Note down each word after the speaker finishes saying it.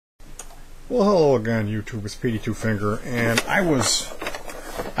Well, hello again, YouTube. It's Petey Two Finger, and I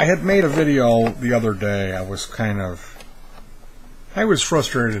had made a video the other day. I was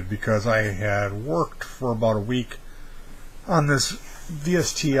frustrated because I had worked for about a week on this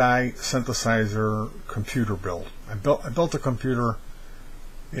VSTI synthesizer computer build. I built a computer.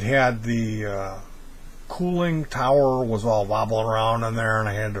 It had the cooling tower was all wobbling around in there, and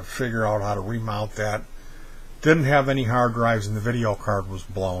I had to figure out how to remount that. Didn't have any hard drives, and the video card was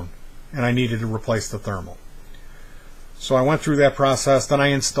blown, and I needed to replace the thermal. So I went through that process. Then I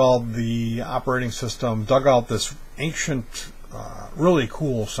installed the operating system, dug out this ancient, really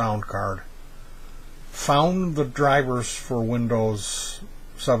cool sound card, found the drivers for Windows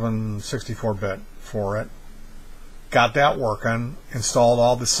 7 64-bit for it, got that working, installed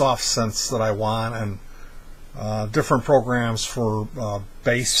all the soft synths that I want, and different programs for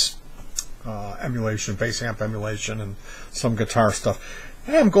bass emulation, bass amp emulation, and some guitar stuff.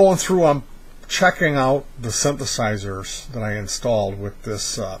 And I'm going through, I'm checking out the synthesizers that I installed with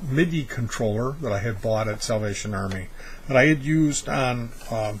this MIDI controller that I had bought at Salvation Army that I had used on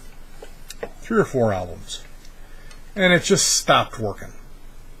 3 or 4 albums, and it just stopped working.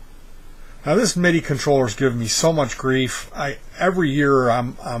 Now this MIDI controller's given me so much grief. Every year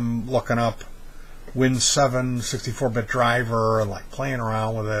I'm looking up Win 7 64-bit driver and like playing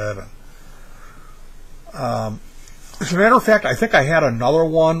around with it. As a matter of fact, I think I had another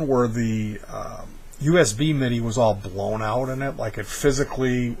one where the USB MIDI was all blown out in it, like it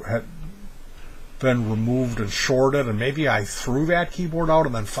physically had been removed and shorted, and maybe I threw that keyboard out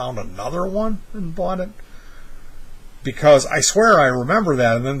and then found another one and bought it. Because I swear I remember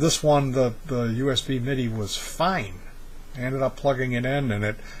that, and then this one, the USB MIDI was fine. I ended up plugging it in, and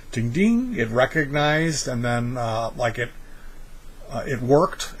it ding ding, it recognized, and then it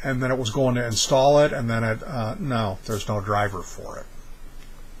worked, and then it was going to install it, and then no, there's no driver for it.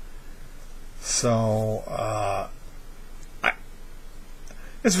 So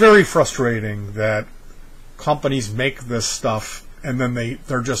it's very frustrating that companies make this stuff, and then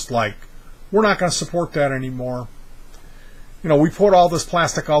they're just like, we're not going to support that anymore. You know, we put all this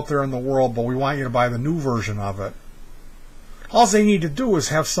plastic out there in the world, but we want you to buy the new version of it. All they need to do is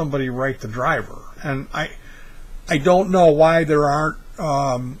have somebody write the driver. And I don't know why there aren't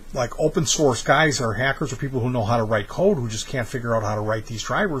like open source guys or hackers or people who know how to write code who just can't figure out how to write these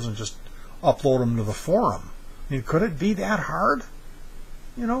drivers and just upload them to the forum. I mean, could it be that hard,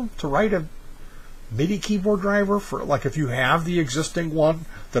 you know, to write a MIDI keyboard driver for, like, if you have the existing one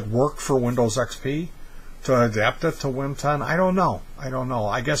that worked for Windows XP, to adapt it to Win 10? I don't know.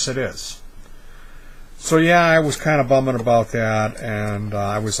 I guess it is. So yeah, I was kind of bumming about that, and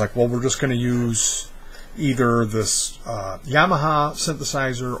I was like, well, we're just going to use either this Yamaha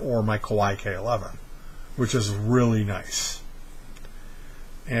synthesizer or my Kawai K11, which is really nice.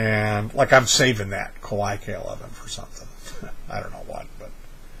 And like, I'm saving that Kawai K11 for something. I don't know what, but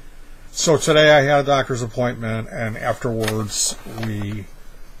so today I had a doctor's appointment, and afterwards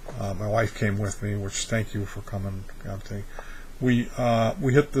my wife came with me, which thank you for coming. We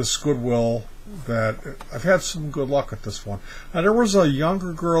hit this Goodwill that I've had some good luck at this one. Now there was a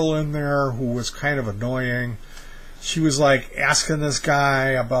younger girl in there who was kind of annoying. She was like asking this guy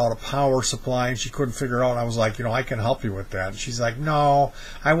about a power supply, and she couldn't figure it out. And I was like, you know, I can help you with that. And she's like, no,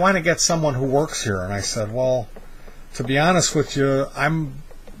 I want to get someone who works here. And I said, well, to be honest with you,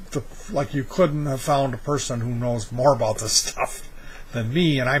 you couldn't have found a person who knows more about this stuff than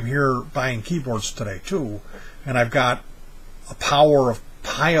me, and I'm here buying keyboards today too, and I've got a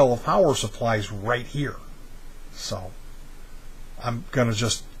pile of power supplies right here, so I'm gonna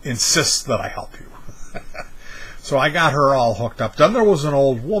just insist that I help you. So I got her all hooked up. Then there was an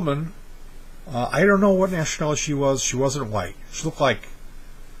old woman. I don't know what nationality she was. She wasn't white. She looked like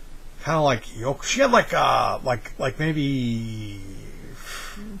kind of like yolk. She had like maybe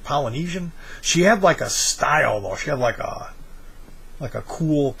Polynesian. She had like a style though. She had like a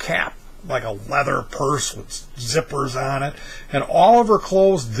cool cap, like a leather purse with zippers on it, and all of her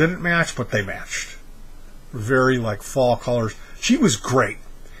clothes didn't match, but they matched. Very like fall colors. She was great,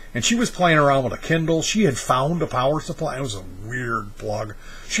 and she was playing around with a Kindle. She had found a power supply. It was a weird plug.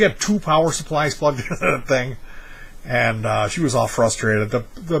 She had 2 power supplies plugged into the thing, and she was all frustrated.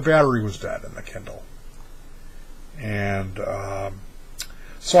 The battery was dead in the Kindle, and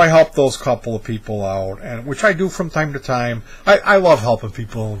so I helped those couple of people out, and which I do from time to time. I love helping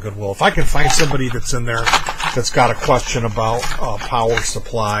people in Goodwill. If I can find somebody that's in there that's got a question about power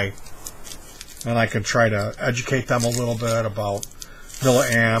supply, and I can try to educate them a little bit about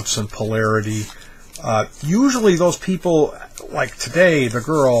milliamps and polarity. Usually those people, like today, the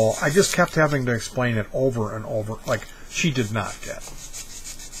girl, I just kept having to explain it over and over. Like, she did not get.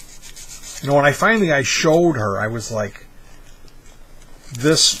 You know, when I showed her, I was like,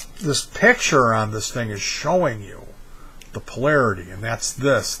 this picture on this thing is showing you the polarity, and that's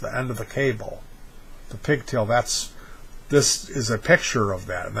the end of the cable, the pigtail. This is a picture of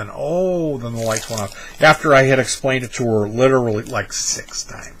that. And then then the lights went off after I had explained it to her literally like 6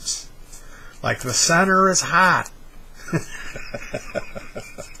 times. Like, the center is hot.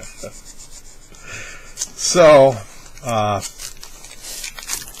 So,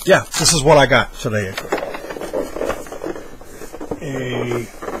 yeah, this is what I got today. A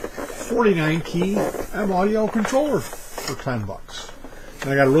 49 key M audio controller for $10.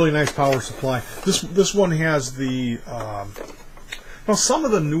 And I got a really nice power supply. This one has the some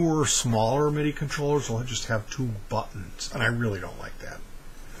of the newer, smaller MIDI controllers will just have 2 buttons, and I really don't like that.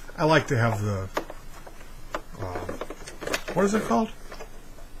 I like to have the what is it called?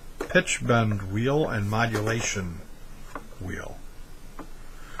 Pitch bend wheel and modulation wheel.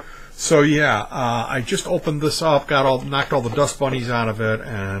 So yeah, I just opened this up, knocked all the dust bunnies out of it,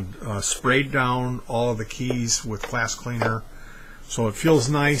 and sprayed down all of the keys with glass cleaner, so it feels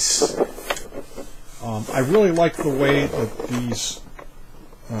nice. I really like the way that these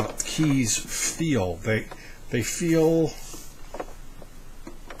keys feel. They feel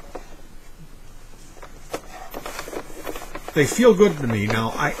good to me.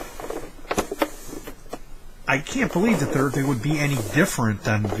 Now I can't believe that they would be any different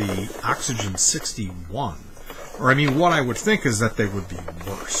than the Oxygen 61. Or, I mean, what I would think is that they would be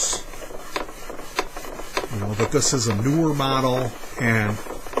worse. You know, that this is a newer model, and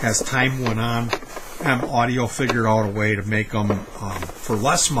as time went on, M Audio figured out a way to make them for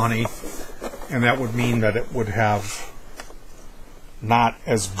less money, and that would mean that it would have not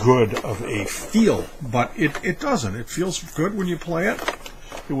as good of a feel. But it doesn't. It feels good when you play it.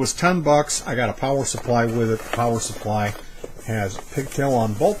 It was $10. I got a power supply with it. The power supply has pigtail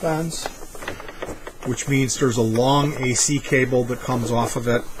on both ends, which means there's a long AC cable that comes off of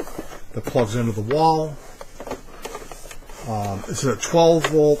it that plugs into the wall. It's a 12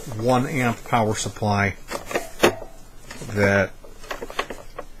 volt, 1 amp power supply that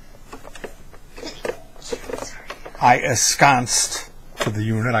I ensconced to the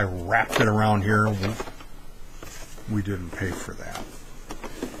unit. I wrapped it around here. We didn't pay for that.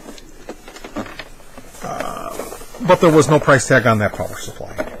 But there was no price tag on that power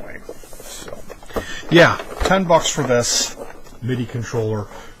supply anyway. So, yeah, $10 for this MIDI controller,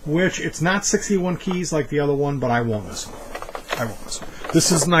 which it's not 61 keys like the other one, but I won't miss them.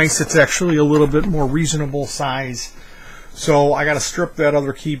 This is nice. It's actually a little bit more reasonable size. So I got to strip that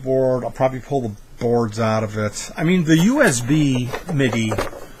other keyboard. I'll probably pull the boards out of it. I mean, the USB MIDI,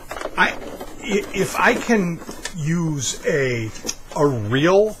 if I can use a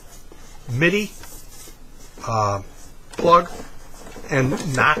real MIDI plug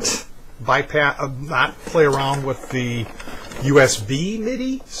and not not play around with the USB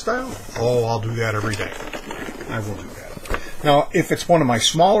MIDI style, I'll do that every day. I will do that. Now, if it's one of my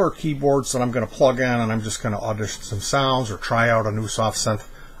smaller keyboards that I'm going to plug in and I'm just going to audition some sounds or try out a new soft synth,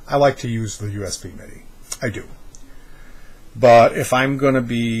 I like to use the USB MIDI. I do. But if I'm going to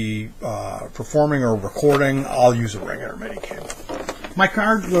be performing or recording, I'll use a regular MIDI cable. My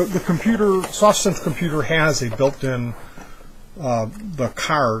card, the computer, soft synth computer has a built-in, the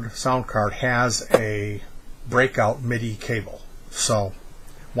card, sound card, has a breakout MIDI cable. So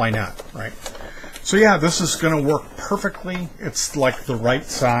why not, right? So yeah, this is going to work perfectly. It's like the right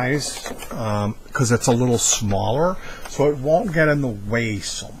size because it's a little smaller, so it won't get in the way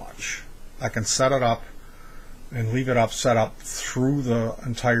so much. I can set it up and leave it set up through the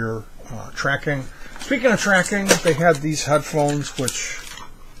entire tracking. Speaking of tracking, they had these headphones which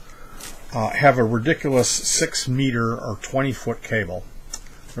have a ridiculous 6 meter or 20-foot cable.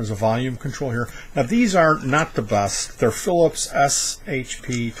 There's a volume control here. Now these are not the best. They're Philips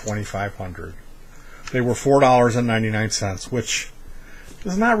SHP 2500. They were $4.99, which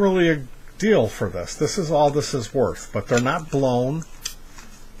is not really a deal for this. This is all this is worth, but they're not blown.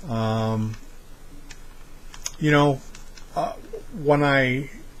 You know, when I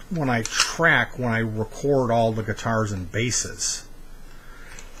record all the guitars and basses,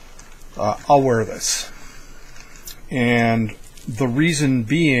 I'll wear this, and the reason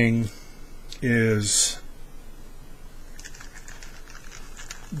being is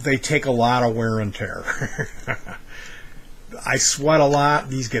they take a lot of wear and tear. I sweat a lot.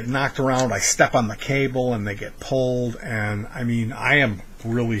 These get knocked around. I step on the cable and they get pulled. And I mean, I am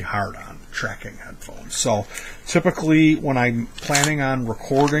really hard on tracking headphones. So typically when I'm planning on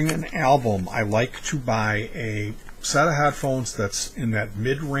recording an album, I like to buy a set of headphones that's in that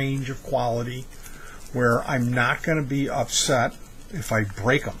mid-range of quality where I'm not going to be upset if I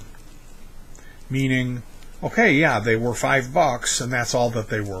break them. Meaning, okay, yeah, they were $5 and that's all that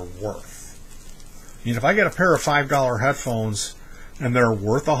they were worth. I mean, if I get a pair of $5 headphones and they're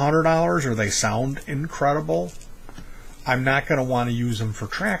worth $100 or they sound incredible, I'm not going to want to use them for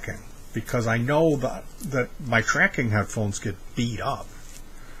tracking because I know that my tracking headphones get beat up.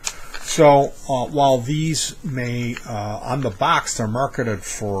 So while these may, on the box, they're marketed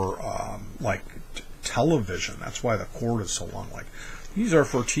for like television. That's why the cord is so long. Like, these are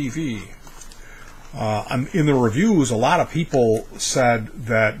for TV. In the reviews, a lot of people said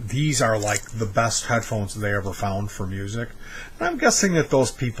that these are like the best headphones they ever found for music. And I'm guessing that those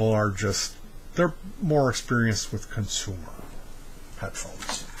people are they're more experienced with consumer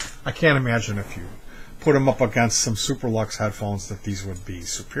headphones. I can't imagine if you put them up against some Super Lux headphones that these would be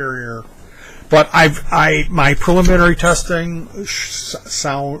superior. But my preliminary testing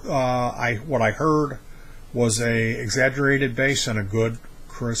what I heard was a exaggerated bass and a good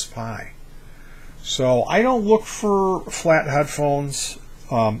crisp high. So I don't look for flat headphones.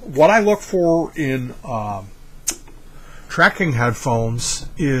 What I look for in tracking headphones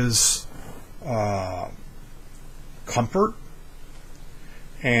is comfort,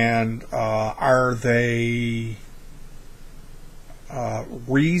 and are they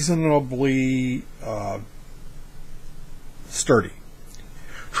reasonably sturdy.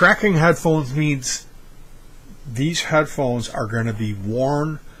 Tracking headphones means these headphones are going to be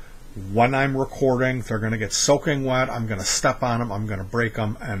worn when I'm recording. They're going to get soaking wet. I'm going to step on them. I'm going to break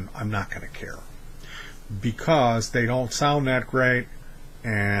them, and I'm not going to care because they don't sound that great,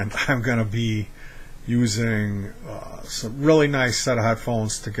 and I'm going to be using some really nice set of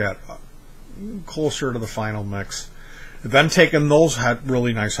headphones to get closer to the final mix. Then taking those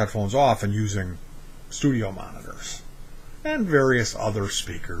really nice headphones off and using studio monitors and various other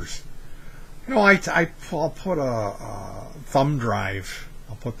speakers. You know, I'll put a thumb drive.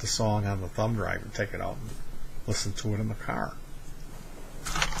 I'll put the song on the thumb drive and take it out and listen to it in the car.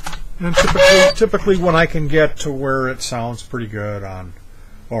 And typically when I can get to where it sounds pretty good on,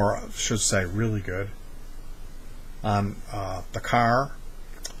 or I should say really good, on the car,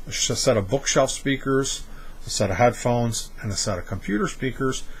 a set of bookshelf speakers, a set of headphones, and a set of computer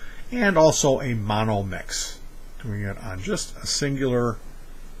speakers, and also a mono mix. Doing it on just a singular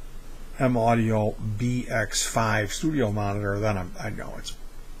M-Audio BX5 studio monitor, then I know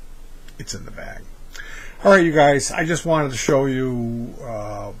it's in the bag. All right, you guys, I just wanted to show you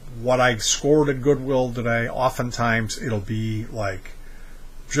what I scored at Goodwill today. Oftentimes, it'll be like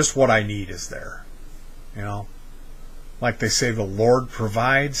just what I need is there. You know, like they say, the Lord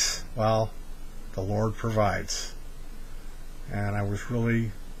provides. Well, the Lord provides. And I was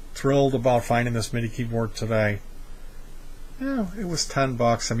really thrilled about finding this MIDI keyboard today. Yeah, it was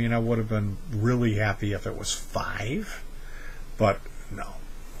 $10. I mean, I would have been really happy if it was $5, but no.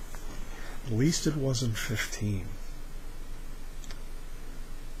 At least it wasn't 15.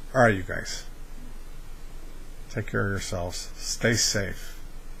 All right, you guys. Take care of yourselves. Stay safe.